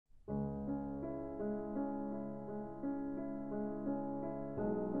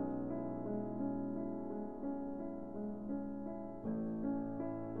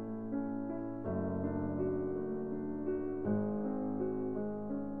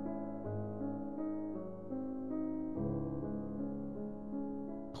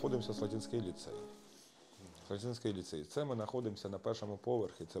знаходимося Слатинський ліцей. Слатинський ліцей. Це ми знаходимося на першому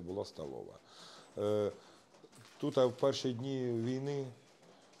поверхі, це була столова. Тут в перші дні війни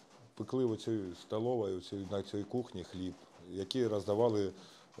пекли в цій столовій, на цій кухні хліб, який роздавали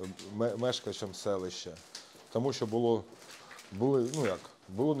мешканцям селища. Тому що було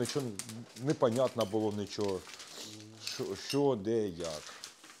нічого, непонятно було нічого, що, де, як.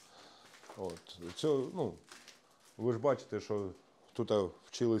 Ви ж бачите, що тут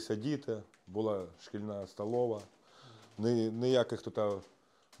вчилися діти, була шкільна столова, ніяких тут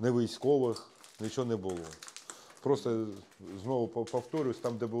не військових, нічого не було. Просто, знову повторюсь,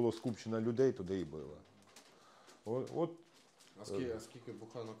 там, де було скупчено людей, туди і було. А скільки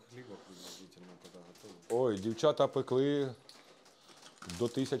буханок хліба приблизительно тоді готові? Ой, дівчата пекли до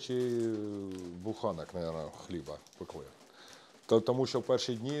 1000 буханок, мабуть, хліба пекли. Тому що в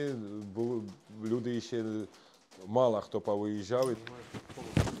перші дні люди ще мало хто повиїжджав.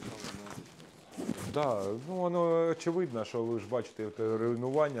 Так, воно очевидно, що ви ж бачите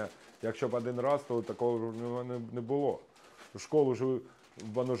руйнування. Якщо б один раз, то такого не було. Школу ж,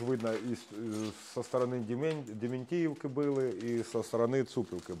 воно ж видно, і зі сторони Дементіївки били, і зі сторони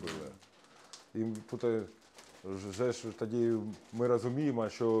Цупівки били. І тут вже ж тоді ми розуміємо,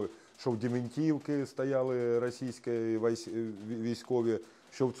 що в Дементіївці стояли російські військові,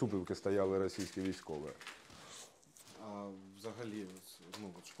 що в Цупівці стояли російські військові. А взагалі,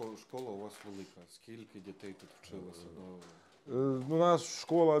 школа у вас велика. Скільки дітей тут вчилося? У нас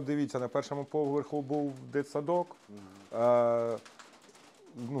школа, дивіться, на першому поверху був дитсадок, а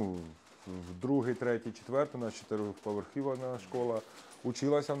в другий, третій, четвертий, у нас 4-поверхова школа.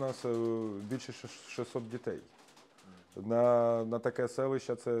 Училося в нас більше 600 дітей. На таке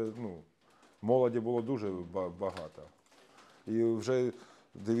селище це, молоді було дуже багато. І вже,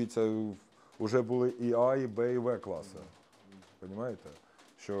 дивіться, вже були і А, і Б, і В класи. Розумієте?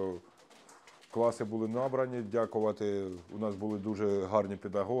 Що класи були набрані, дякувати, у нас були дуже гарні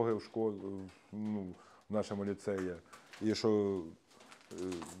педагоги в нашому ліцеї. І що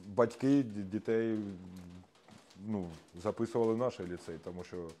батьки дітей записували в наш ліцей, тому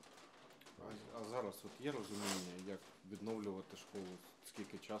що... А зараз є розуміння, як відновлювати школу?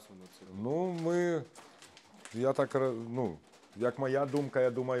 Скільки часу на це? Як моя думка,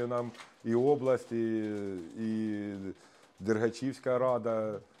 я думаю, нам і область, і Дергачівська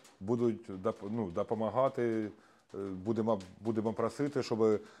рада будуть допомагати, будемо просити,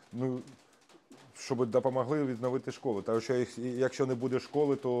 щоб допомогли відновити школу. Тому що якщо не буде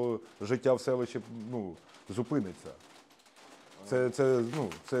школи, то життя в селищі зупиниться.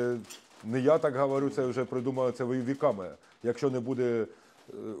 Це не я так говорю, це вже придумали це віками. Якщо не буде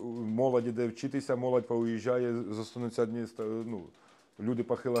молоді де вчитися, молодь повиїжджає, зостануться люди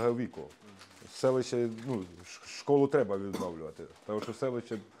похилого віку. Селище, школу треба відновлювати, тому що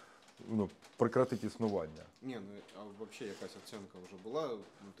селище прекратить існування. Ні, а взагалі якась оцінка вже була?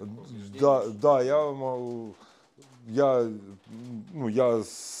 Я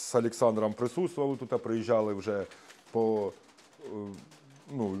з Олександром присутствував тут, приїжджали вже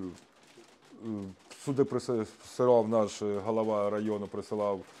сюди присилав наш голова району,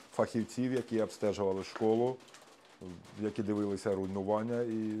 присилав фахівців, які обстежували школу, які дивилися руйнування.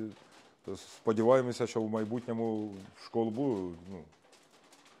 І сподіваємося, що в майбутньому школу будуть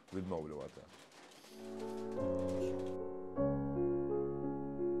відновлювати.